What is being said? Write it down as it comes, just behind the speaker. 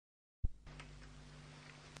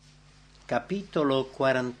Capitolo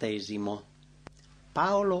 40.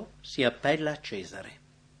 Paolo si appella a Cesare.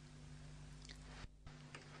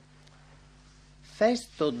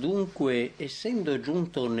 Festo dunque, essendo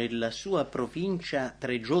giunto nella sua provincia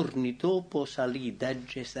 3 giorni dopo, salì da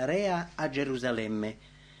Cesarea a Gerusalemme,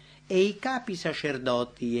 e i capi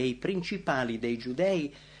sacerdoti e i principali dei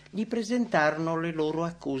giudei gli presentarono le loro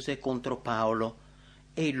accuse contro Paolo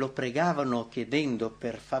e lo pregavano, chiedendo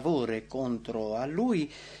per favore contro a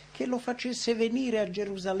lui che lo facesse venire a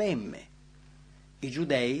Gerusalemme. I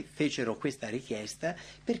giudei fecero questa richiesta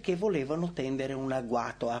perché volevano tendere un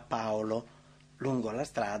agguato a Paolo lungo la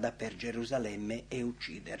strada per Gerusalemme e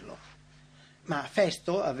ucciderlo. Ma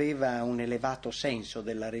Festo aveva un elevato senso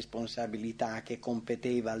della responsabilità che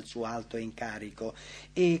competeva al suo alto incarico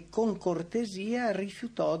e con cortesia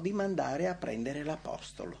rifiutò di mandare a prendere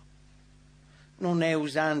l'apostolo. Non è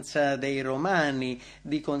usanza dei romani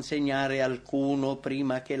di consegnare alcuno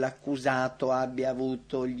prima che l'accusato abbia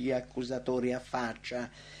avuto gli accusatori a faccia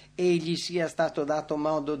e gli sia stato dato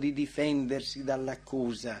modo di difendersi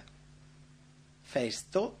dall'accusa.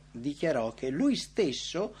 Festo dichiarò che lui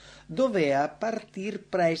stesso doveva partir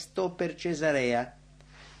presto per Cesarea.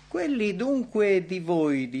 Quelli dunque di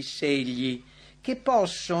voi, diss'egli, che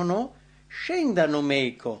possono, scendano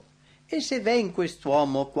meco, e se v'è in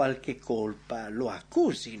quest'uomo qualche colpa, lo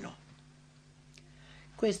accusino.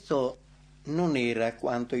 Questo non era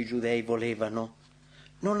quanto i giudei volevano.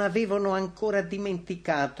 Non avevano ancora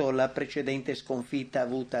dimenticato la precedente sconfitta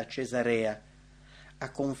avuta a Cesarea.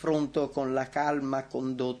 A confronto con la calma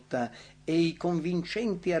condotta e i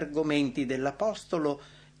convincenti argomenti dell'apostolo,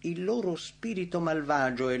 il loro spirito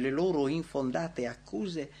malvagio e le loro infondate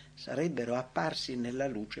accuse sarebbero apparsi nella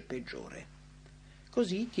luce peggiore.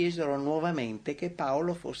 Così chiesero nuovamente che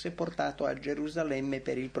Paolo fosse portato a Gerusalemme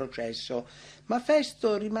per il processo, ma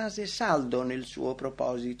Festo rimase saldo nel suo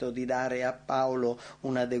proposito di dare a Paolo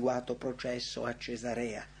un adeguato processo a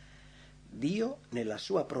Cesarea. Dio, nella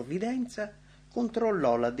sua provvidenza,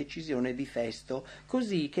 controllò la decisione di Festo,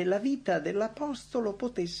 così che la vita dell'apostolo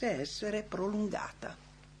potesse essere prolungata.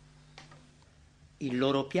 Il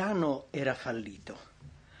loro piano era fallito.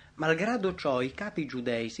 Malgrado ciò, i capi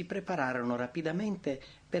giudei si prepararono rapidamente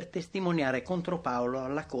per testimoniare contro Paolo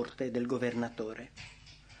alla corte del governatore.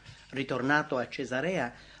 Ritornato a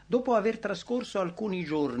Cesarea, dopo aver trascorso alcuni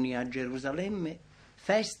giorni a Gerusalemme,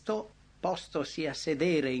 Festo, postosi a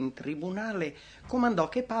sedere in tribunale, comandò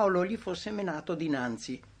che Paolo gli fosse menato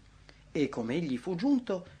dinanzi. E come egli fu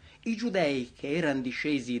giunto, i giudei che erano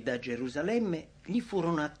discesi da Gerusalemme gli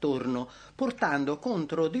furono attorno, portando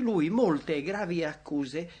contro di lui molte e gravi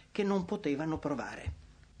accuse che non potevano provare.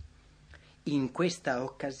 In questa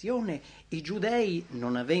occasione i giudei,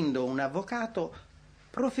 non avendo un avvocato,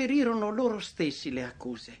 proferirono loro stessi le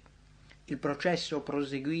accuse. Il processo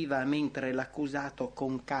proseguiva mentre l'accusato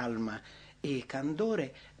con calma e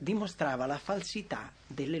candore dimostrava la falsità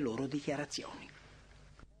delle loro dichiarazioni.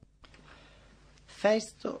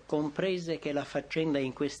 Festo comprese che la faccenda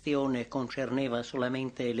in questione concerneva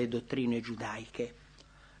solamente le dottrine giudaiche.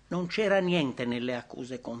 Non c'era niente nelle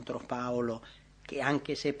accuse contro Paolo che,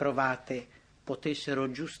 anche se provate,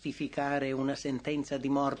 potessero giustificare una sentenza di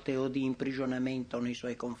morte o di imprigionamento nei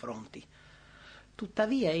suoi confronti.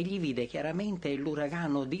 Tuttavia egli vide chiaramente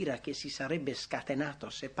l'uragano d'ira che si sarebbe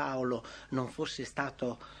scatenato se Paolo non fosse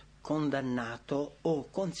stato condannato o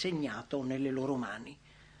consegnato nelle loro mani.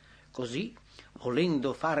 Così,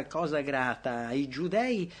 volendo far cosa grata ai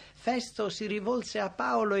giudei, Festo si rivolse a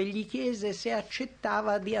Paolo e gli chiese se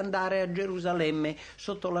accettava di andare a Gerusalemme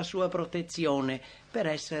sotto la sua protezione per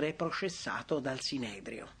essere processato dal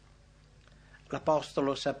Sinedrio.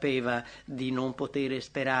 L'apostolo sapeva di non poter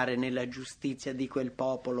sperare nella giustizia di quel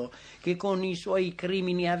popolo che con i suoi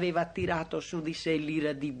crimini aveva attirato su di sé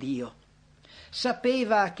l'ira di Dio.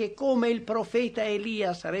 Sapeva che come il profeta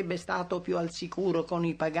Elia sarebbe stato più al sicuro con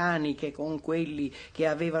i pagani che con quelli che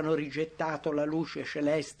avevano rigettato la luce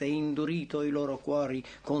celeste e indurito i loro cuori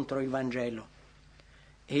contro il Vangelo.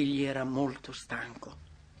 Egli era molto stanco.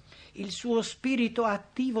 Il suo spirito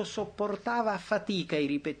attivo sopportava a fatica i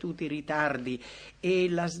ripetuti ritardi e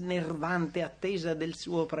la snervante attesa del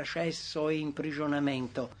suo processo e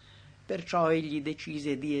imprigionamento. Perciò egli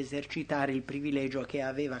decise di esercitare il privilegio che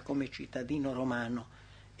aveva come cittadino romano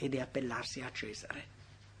e di appellarsi a Cesare.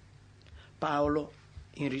 Paolo,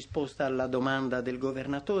 in risposta alla domanda del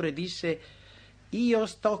governatore, disse: «Io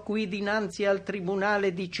sto qui dinanzi al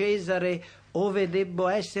tribunale di Cesare, ove debbo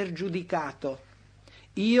essere giudicato.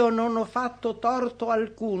 Io non ho fatto torto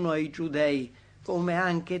alcuno ai giudei, come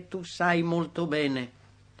anche tu sai molto bene.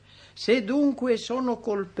 Se dunque sono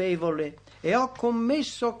colpevole e ho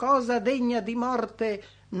commesso cosa degna di morte,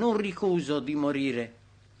 non ricuso di morire.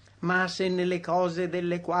 Ma se nelle cose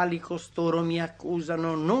delle quali costoro mi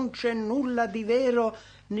accusano non c'è nulla di vero,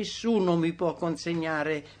 nessuno mi può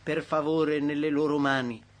consegnare per favore nelle loro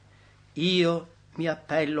mani. Io mi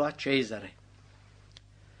appello a Cesare.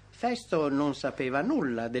 Festo non sapeva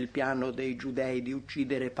nulla del piano dei giudei di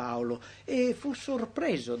uccidere Paolo e fu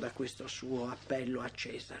sorpreso da questo suo appello a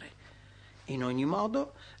Cesare. In ogni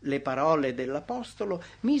modo, le parole dell'apostolo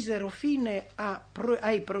misero fine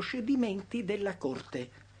ai procedimenti della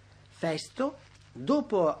corte. Festo,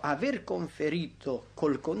 dopo aver conferito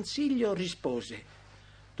col consiglio, rispose: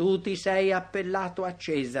 «Tu ti sei appellato a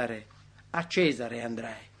Cesare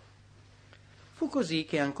andrai». Fu così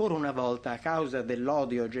che ancora una volta, a causa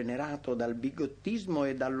dell'odio generato dal bigottismo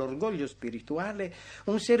e dall'orgoglio spirituale,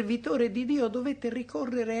 un servitore di Dio dovette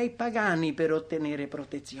ricorrere ai pagani per ottenere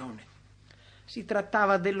protezione. Si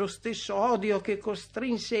trattava dello stesso odio che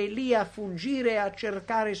costrinse Elia a fuggire e a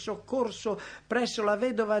cercare soccorso presso la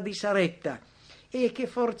vedova di Saretta e che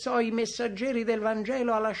forzò i messaggeri del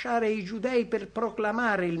Vangelo a lasciare i giudei per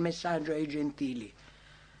proclamare il messaggio ai gentili.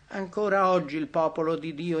 Ancora oggi il popolo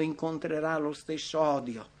di Dio incontrerà lo stesso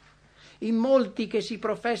odio. In molti che si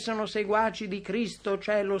professano seguaci di Cristo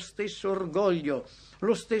c'è lo stesso orgoglio,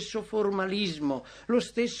 lo stesso formalismo, lo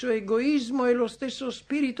stesso egoismo e lo stesso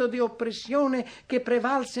spirito di oppressione che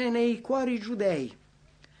prevalse nei cuori giudei.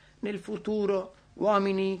 Nel futuro,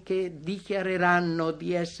 uomini che dichiareranno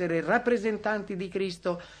di essere rappresentanti di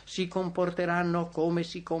Cristo si comporteranno come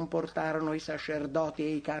si comportarono i sacerdoti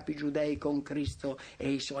e i capi giudei con Cristo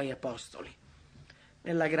e i suoi apostoli.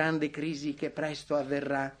 Nella grande crisi che presto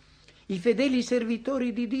avverrà, i fedeli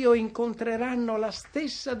servitori di Dio incontreranno la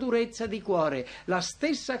stessa durezza di cuore, la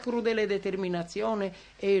stessa crudele determinazione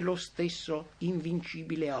e lo stesso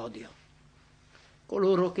invincibile odio.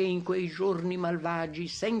 Coloro che in quei giorni malvagi,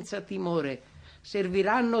 senza timore,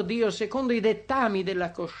 serviranno Dio secondo i dettami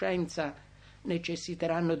della coscienza,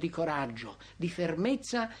 necessiteranno di coraggio, di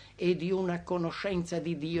fermezza e di una conoscenza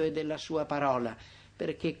di Dio e della sua parola,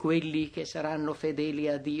 perché quelli che saranno fedeli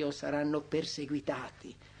a Dio saranno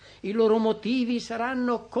perseguitati. I loro motivi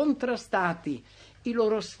saranno contrastati, i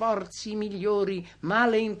loro sforzi migliori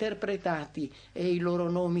male interpretati e i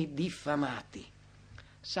loro nomi diffamati.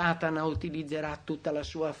 Satana utilizzerà tutta la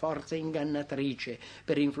sua forza ingannatrice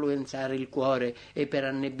per influenzare il cuore e per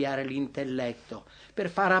annebbiare l'intelletto, per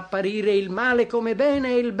far apparire il male come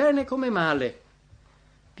bene e il bene come male.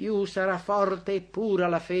 Più sarà forte e pura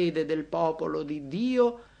la fede del popolo di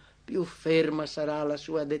Dio, più ferma sarà la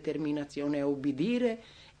sua determinazione a ubbidire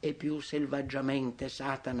e più selvaggiamente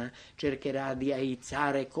Satana cercherà di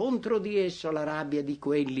aizzare contro di esso la rabbia di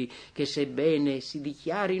quelli che, sebbene si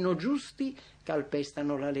dichiarino giusti,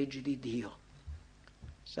 calpestano la legge di Dio.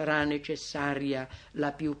 Sarà necessaria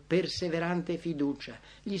la più perseverante fiducia,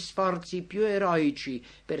 gli sforzi più eroici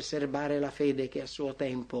per serbare la fede che a suo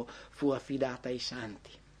tempo fu affidata ai santi.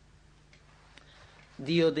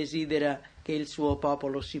 Dio desidera che il suo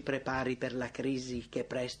popolo si prepari per la crisi che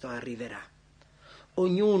presto arriverà.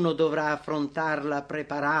 Ognuno dovrà affrontarla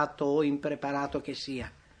preparato o impreparato che sia,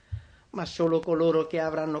 ma solo coloro che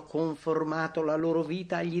avranno conformato la loro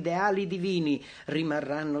vita agli ideali divini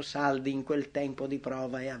rimarranno saldi in quel tempo di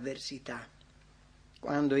prova e avversità.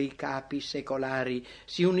 Quando i capi secolari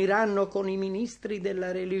si uniranno con i ministri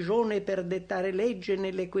della religione per dettare legge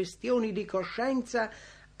nelle questioni di coscienza,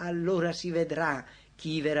 allora si vedrà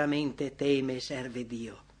chi veramente teme e serve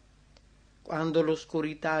Dio. Quando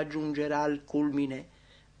l'oscurità giungerà al culmine,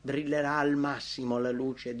 brillerà al massimo la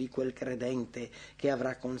luce di quel credente che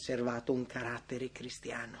avrà conservato un carattere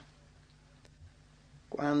cristiano.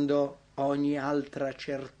 Quando ogni altra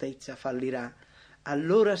certezza fallirà,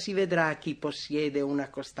 allora si vedrà chi possiede una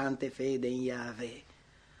costante fede in Yahweh.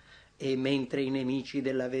 E mentre i nemici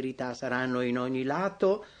della verità saranno in ogni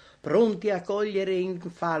lato, pronti a cogliere in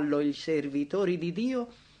fallo i servitori di Dio,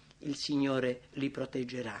 il Signore li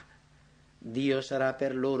proteggerà. Dio sarà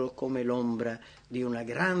per loro come l'ombra di una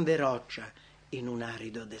grande roccia in un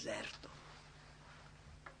arido deserto.